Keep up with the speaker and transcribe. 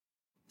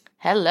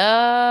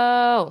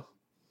Hello.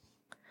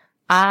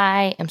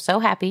 I am so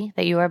happy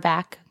that you are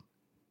back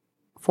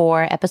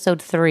for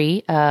episode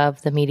 3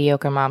 of the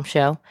Mediocre Mom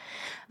Show.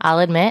 I'll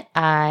admit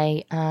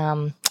I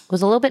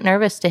was a little bit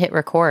nervous to hit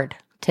record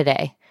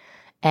today,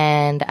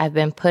 and I've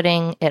been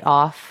putting it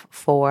off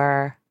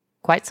for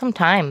quite some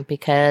time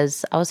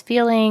because I was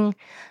feeling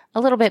a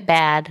little bit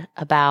bad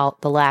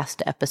about the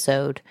last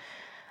episode.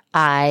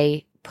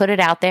 I put it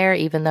out there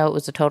even though it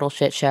was a total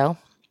shit show.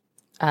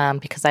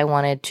 Because I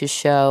wanted to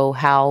show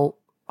how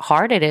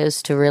hard it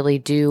is to really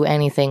do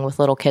anything with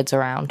little kids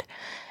around.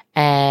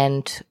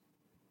 And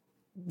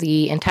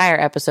the entire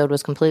episode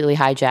was completely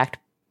hijacked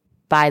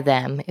by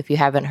them. If you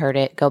haven't heard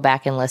it, go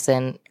back and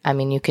listen. I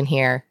mean, you can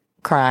hear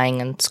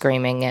crying and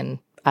screaming, and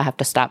I have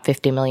to stop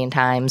 50 million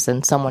times,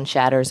 and someone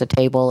shatters a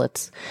table.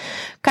 It's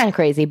kind of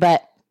crazy,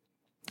 but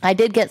I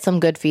did get some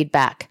good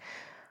feedback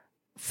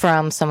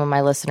from some of my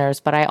listeners,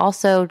 but I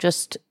also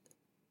just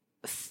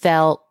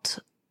felt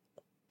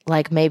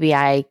like maybe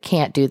I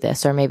can't do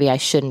this, or maybe I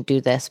shouldn't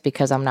do this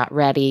because I'm not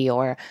ready,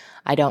 or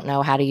I don't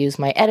know how to use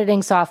my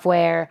editing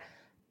software.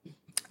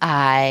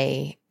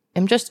 I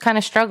am just kind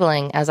of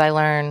struggling as I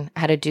learn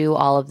how to do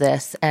all of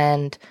this.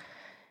 And,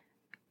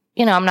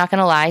 you know, I'm not going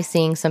to lie,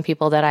 seeing some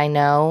people that I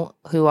know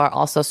who are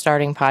also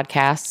starting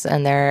podcasts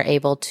and they're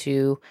able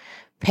to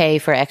pay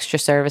for extra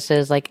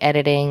services like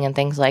editing and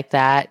things like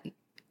that,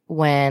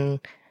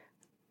 when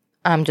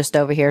I'm just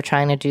over here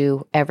trying to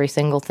do every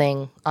single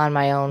thing on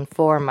my own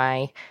for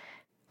my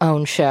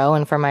own show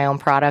and for my own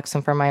products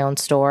and for my own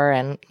store.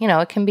 And, you know,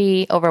 it can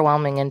be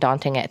overwhelming and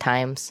daunting at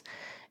times.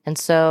 And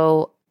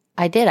so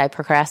I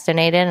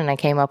procrastinated, and I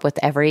came up with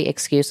every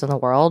excuse in the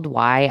world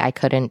why I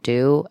couldn't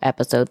do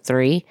episode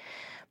 3.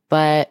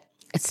 But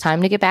it's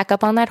time to get back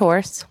up on that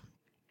horse.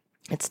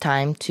 It's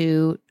time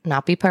to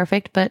not be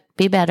perfect, but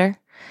be better.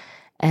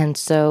 And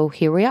so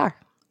here we are.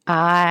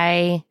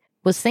 I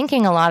was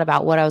thinking a lot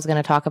about what I was going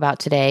to talk about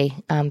today,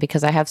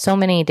 because I have so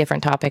many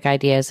different topic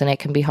ideas, and it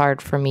can be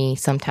hard for me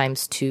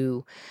sometimes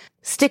to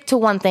stick to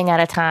one thing at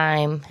a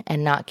time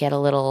and not get a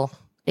little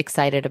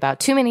excited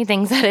about too many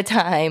things at a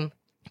time.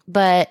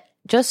 But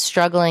just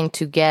struggling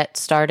to get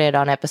started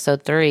on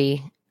episode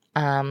 3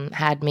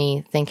 had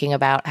me thinking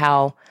about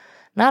how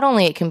not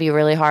only it can be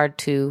really hard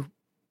to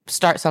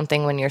start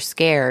something when you're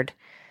scared,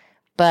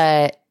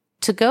 but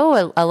to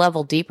go a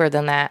level deeper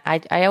than that.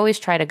 I always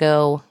try to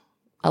go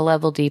a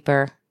level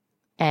deeper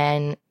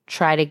and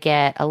try to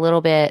get a little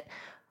bit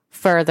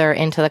further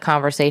into the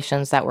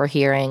conversations that we're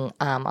hearing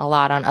a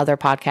lot on other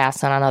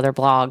podcasts and on other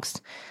blogs.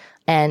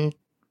 And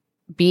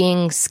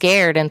being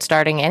scared and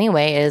starting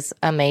anyway is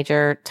a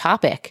major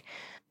topic.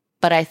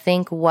 But I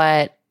think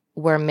what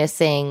we're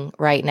missing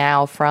right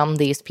now from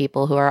these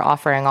people who are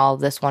offering all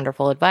of this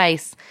wonderful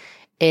advice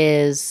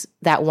is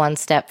that one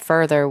step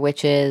further,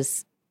 which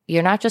is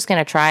you're not just going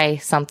to try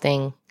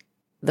something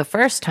the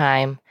first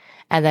time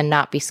and then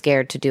not be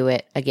scared to do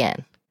it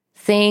again.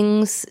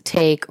 Things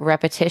take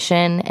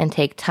repetition and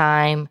take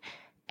time.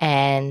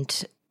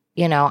 And,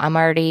 you know, I'm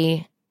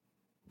already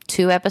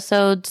 2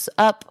 episodes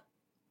up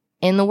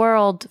in the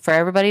world for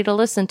everybody to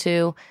listen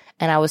to,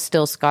 and I was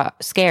still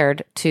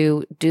scared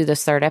to do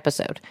this 3rd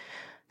episode.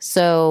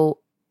 So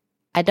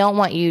I don't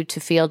want you to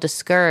feel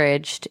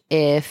discouraged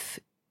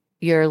if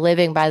you're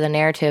living by the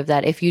narrative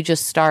that if you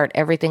just start,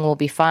 everything will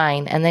be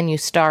fine. And then you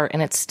start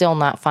and it's still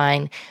not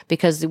fine,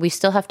 because we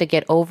still have to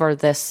get over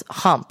this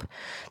hump.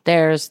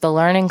 There's the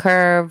learning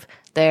curve.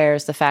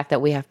 There's the fact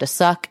that we have to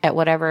suck at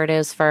whatever it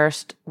is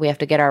first. We have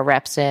to get our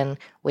reps in.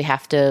 We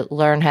have to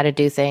learn how to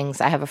do things.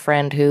 I have a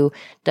friend who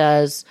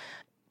does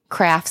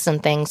crafts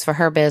and things for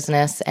her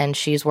business, and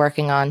she's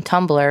working on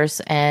tumblers,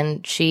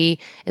 and she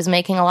is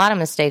making a lot of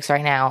mistakes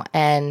right now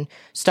and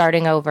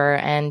starting over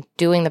and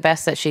doing the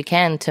best that she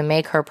can to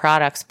make her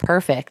products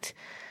perfect.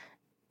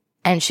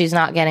 And she's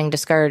not getting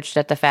discouraged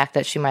at the fact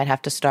that she might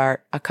have to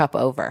start a cup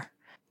over.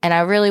 And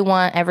I really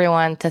want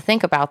everyone to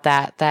think about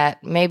that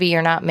maybe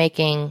you're not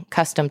making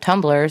custom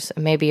tumblers,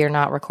 maybe you're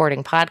not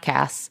recording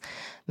podcasts,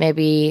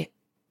 maybe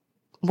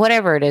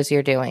whatever it is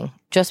you're doing.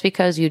 Just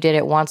because you did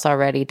it once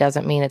already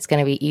doesn't mean it's going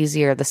to be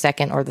easier the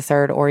 2nd or the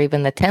 3rd or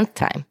even the 10th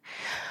time.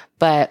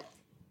 But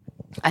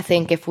I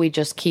think if we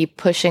just keep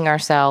pushing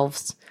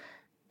ourselves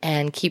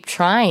and keep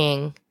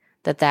trying,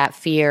 that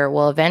fear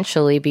will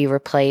eventually be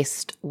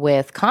replaced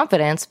with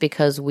confidence,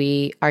 because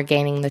we are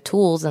gaining the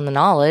tools and the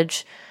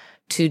knowledge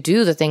to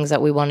do the things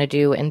that we want to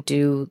do and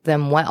do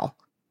them well.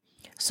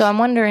 So I'm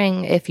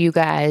wondering if you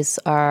guys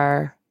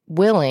are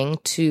willing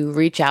to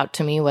reach out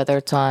to me, whether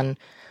it's on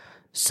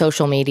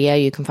social media.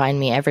 You can find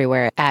me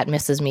everywhere at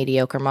Mrs.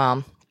 Mediocre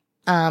Mom.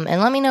 And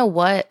let me know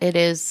what it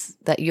is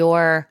that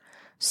you're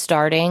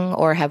starting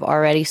or have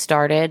already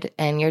started,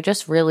 and you're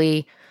just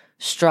really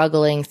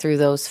struggling through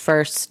those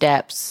first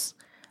steps.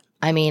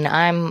 I mean,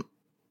 I'm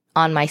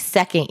on my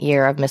 2nd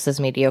year of Mrs.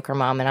 Mediocre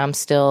Mom, and I'm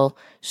still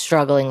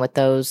struggling with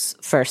those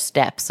first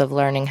steps of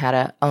learning how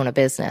to own a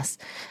business.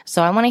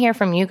 So I want to hear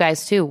from you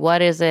guys too.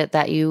 What is it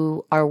that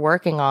you are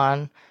working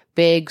on,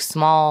 big,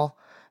 small,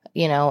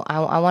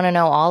 I want to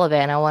know all of it,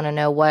 and I want to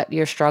know what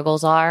your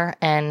struggles are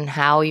and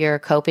how you're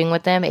coping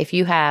with them. If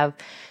you have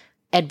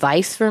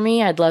advice for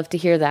me, I'd love to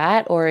hear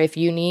that. Or if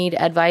you need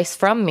advice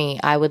from me,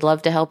 I would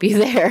love to help you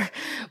there.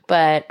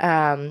 But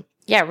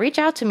yeah, reach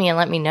out to me and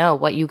let me know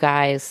what you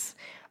guys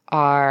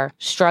are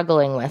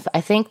struggling with.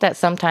 I think that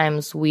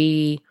sometimes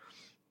we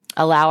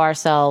allow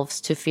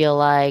ourselves to feel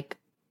like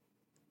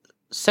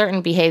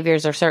certain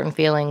behaviors or certain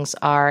feelings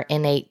are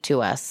innate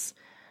to us.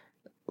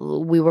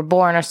 We were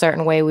born a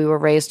certain way, we were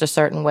raised a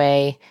certain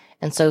way,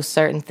 and so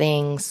certain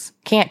things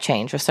can't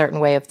change. A certain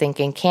way of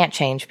thinking can't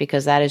change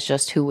because that is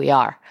just who we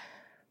are.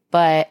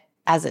 But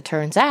as it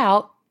turns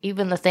out,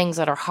 even the things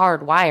that are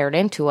hardwired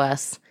into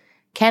us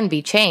can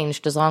be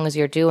changed as long as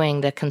you're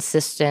doing the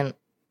consistent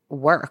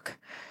work.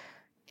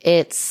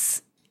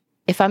 If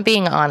I'm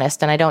being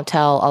honest, and I don't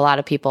tell a lot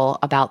of people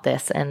about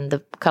this, and the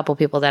couple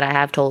people that I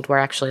have told were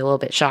actually a little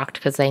bit shocked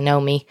because they know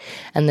me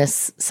and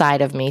this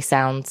side of me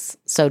sounds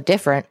so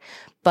different.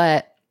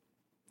 But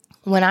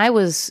when I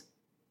was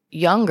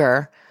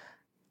younger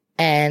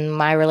and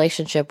my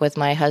relationship with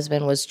my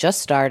husband was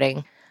just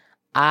starting,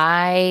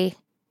 I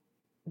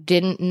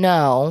didn't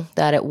know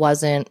that it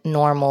wasn't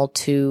normal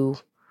to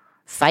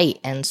fight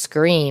and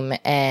scream,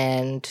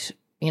 and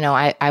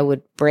I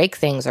would break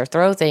things or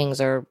throw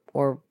things or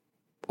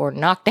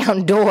knock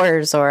down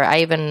doors, or I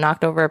even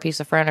knocked over a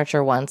piece of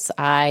furniture once.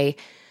 I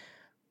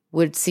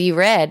would see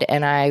red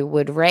and I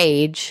would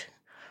rage.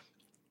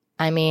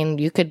 I mean,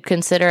 you could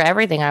consider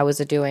everything I was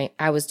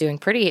doing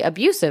pretty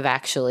abusive,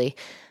 actually.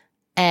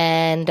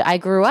 And I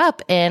grew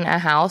up in a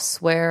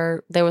house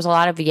where there was a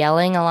lot of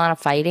yelling, a lot of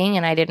fighting,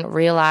 and I didn't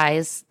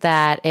realize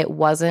that it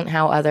wasn't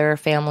how other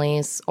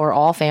families or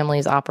all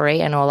families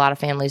operate. I know a lot of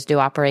families do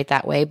operate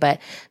that way, but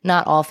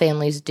not all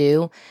families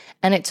do.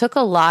 And it took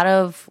a lot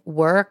of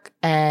work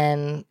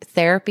and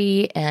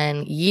therapy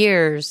and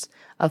years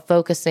of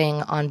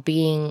focusing on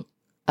being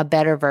a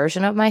better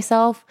version of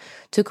myself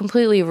to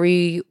completely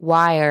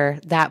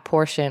rewire that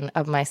portion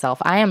of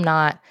myself. I am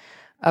not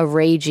a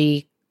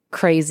ragey,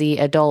 crazy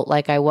adult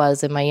like I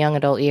was in my young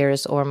adult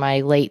years or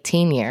my late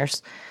teen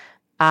years.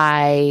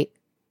 It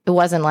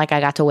wasn't like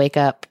I got to wake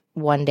up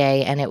one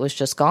day and it was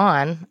just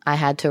gone. I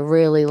had to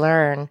really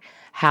learn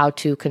how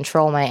to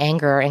control my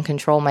anger and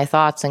control my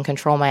thoughts and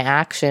control my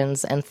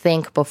actions and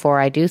think before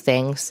I do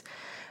things.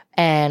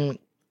 And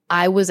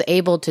I was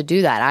able to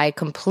do that. I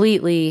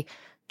completely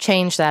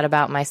changed that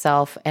about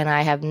myself, and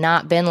I have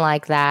not been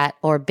like that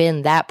or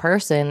been that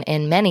person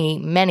in many,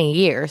 many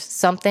years.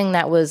 Something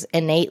that was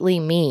innately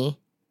me,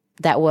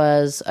 that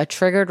was a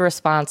triggered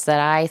response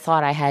that I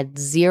thought I had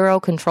zero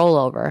control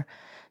over.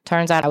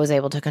 Turns out I was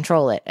able to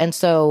control it. And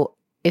so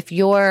if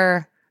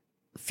you're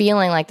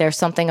feeling like there's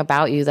something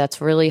about you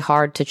that's really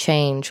hard to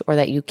change, or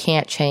that you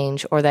can't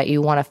change, or that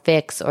you want to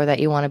fix, or that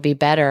you want to be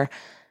better,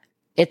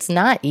 it's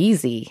not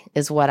easy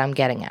is what I'm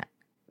getting at.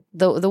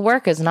 The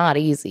work is not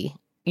easy.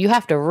 You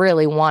have to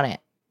really want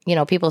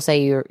it. People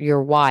say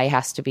your why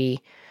has to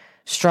be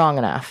strong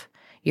enough.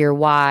 Your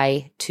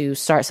why to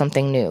start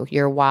something new,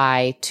 your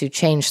why to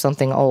change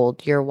something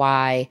old, your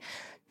why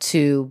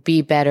to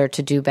be better,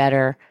 to do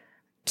better,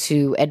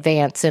 to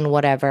advance in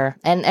whatever.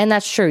 And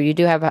that's true. You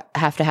do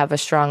have to have a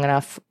strong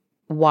enough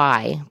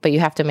why, but you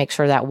have to make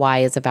sure that why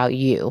is about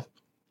you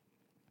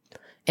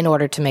in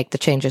order to make the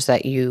changes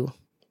that you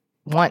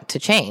want to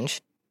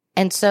change.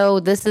 And so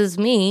this is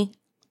me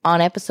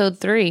on episode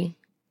 3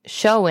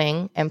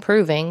 showing and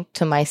proving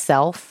to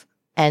myself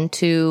and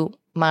to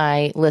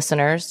my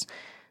listeners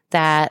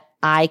that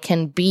I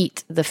can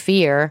beat the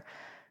fear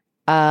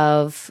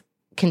of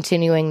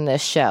continuing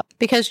this show.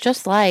 Because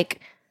just like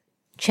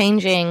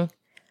changing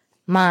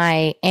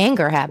my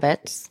anger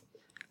habits,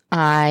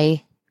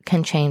 I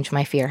can change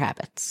my fear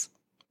habits.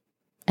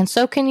 And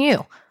so can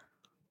you.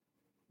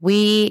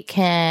 We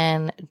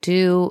can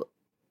do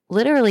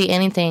literally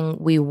anything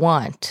we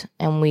want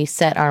and we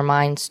set our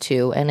minds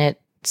to. And it's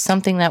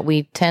something that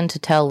we tend to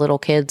tell little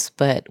kids,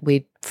 but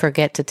we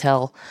forget to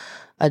tell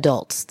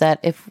adults, that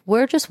if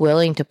we're just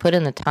willing to put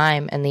in the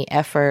time and the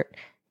effort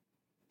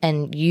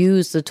and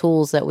use the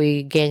tools that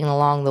we gain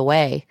along the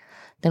way,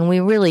 then we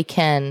really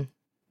can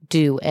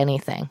do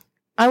anything.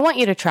 I want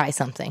you to try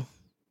something.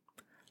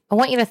 I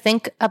want you to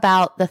think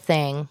about the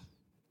thing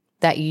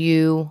that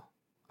you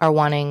are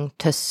wanting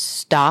to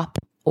stop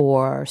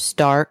or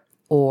start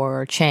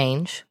or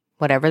change,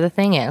 whatever the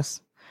thing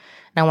is.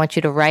 And I want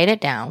you to write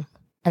it down.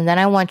 And then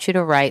I want you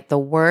to write the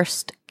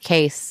worst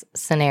case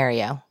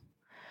scenario.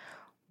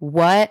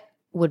 What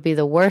would be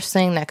the worst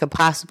thing that could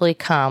possibly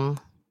come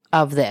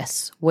of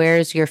this?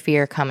 Where's your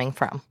fear coming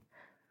from?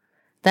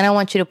 Then I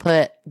want you to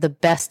put the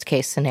best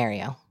case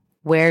scenario.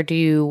 Where do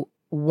you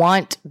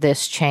want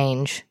this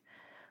change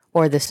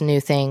or this new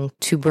thing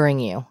to bring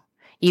you?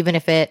 Even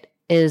if it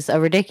is a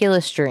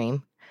ridiculous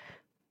dream,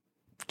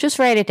 just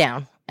write it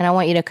down. And I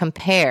want you to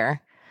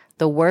compare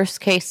the worst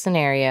case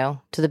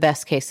scenario to the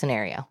best case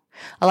scenario.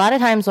 A lot of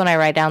times when I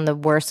write down the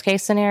worst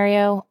case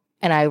scenario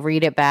and I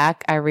read it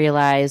back, I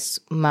realize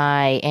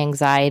my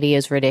anxiety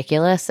is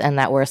ridiculous and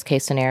that worst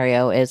case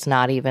scenario is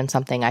not even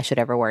something I should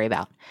ever worry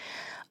about.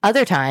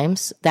 Other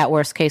times, that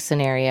worst case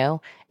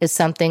scenario is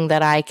something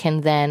that I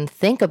can then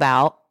think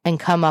about and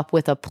come up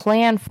with a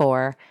plan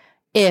for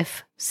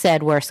if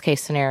said worst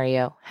case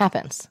scenario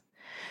happens.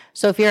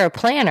 So if you're a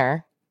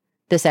planner,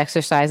 this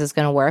exercise is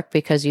going to work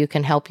because you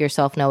can help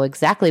yourself know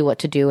exactly what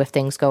to do if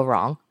things go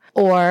wrong.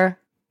 Or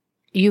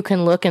you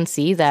can look and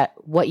see that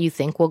what you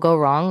think will go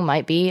wrong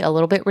might be a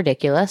little bit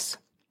ridiculous.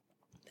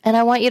 And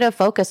I want you to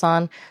focus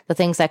on the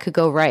things that could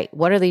go right.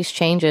 What are these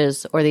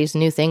changes or these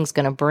new things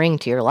going to bring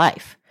to your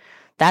life?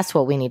 That's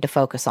what we need to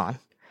focus on.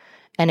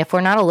 And if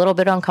we're not a little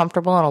bit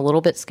uncomfortable and a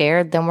little bit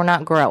scared, then we're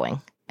not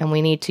growing. And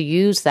we need to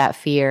use that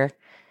fear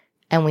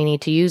and we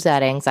need to use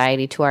that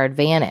anxiety to our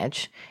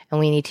advantage. And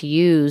we need to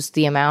use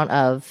the amount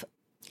of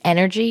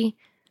energy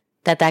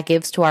that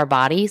gives to our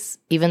bodies,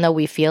 even though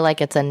we feel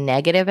like it's a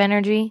negative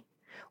energy.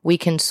 We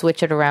can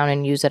switch it around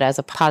and use it as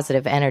a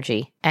positive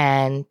energy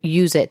and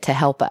use it to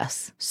help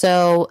us.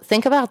 So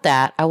think about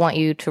that. I want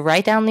you to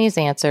write down these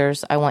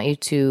answers. I want you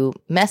to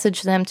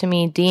message them to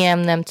me,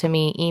 DM them to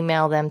me,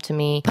 email them to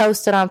me,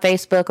 post it on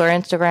Facebook or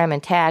Instagram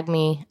and tag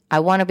me. I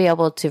want to be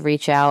able to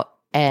reach out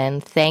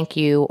and thank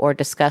you or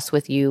discuss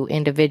with you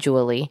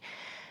individually.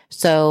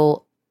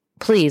 So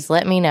please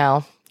let me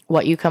know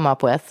what you come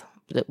up with.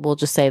 We'll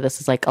just say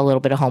this is like a little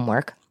bit of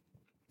homework.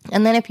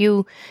 And then if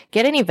you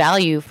get any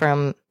value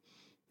from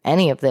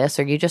any of this,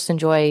 or you just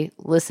enjoy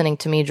listening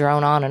to me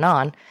drone on and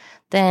on,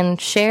 then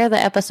share the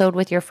episode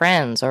with your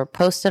friends or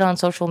post it on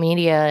social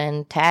media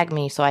and tag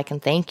me so I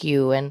can thank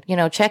you. And,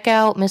 check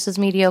out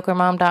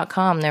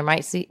mrsmediocremom.com. There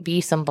might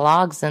be some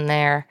blogs in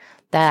there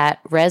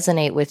that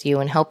resonate with you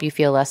and help you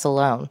feel less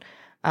alone.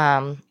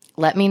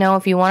 Let me know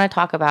if you want to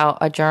talk about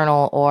a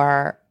journal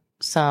or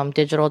some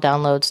digital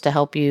downloads to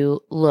help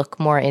you look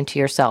more into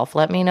yourself.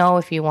 Let me know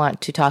if you want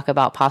to talk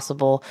about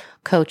possible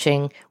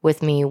coaching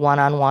with me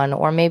one-on-one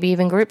or maybe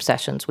even group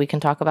sessions. We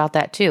can talk about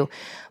that too.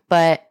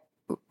 But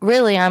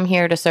really, I'm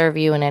here to serve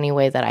you in any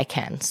way that I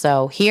can.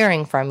 So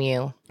hearing from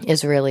you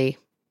is really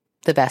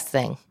the best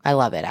thing. I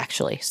love it,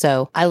 actually.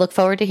 So I look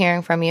forward to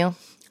hearing from you.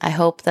 I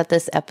hope that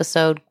this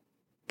episode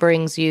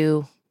brings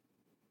you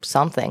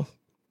something.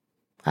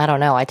 I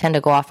don't know. I tend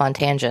to go off on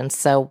tangents.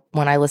 So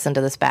when I listen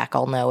to this back,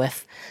 I'll know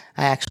if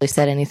I actually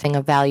said anything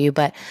of value.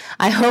 But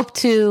I hope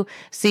to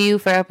see you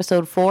for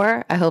episode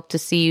 4. I hope to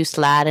see you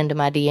slide into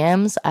my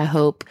DMs. I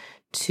hope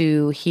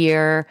to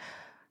hear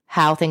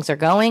how things are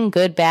going,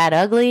 good, bad,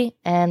 ugly.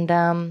 And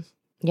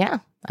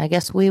I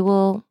guess we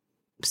will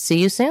see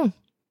you soon.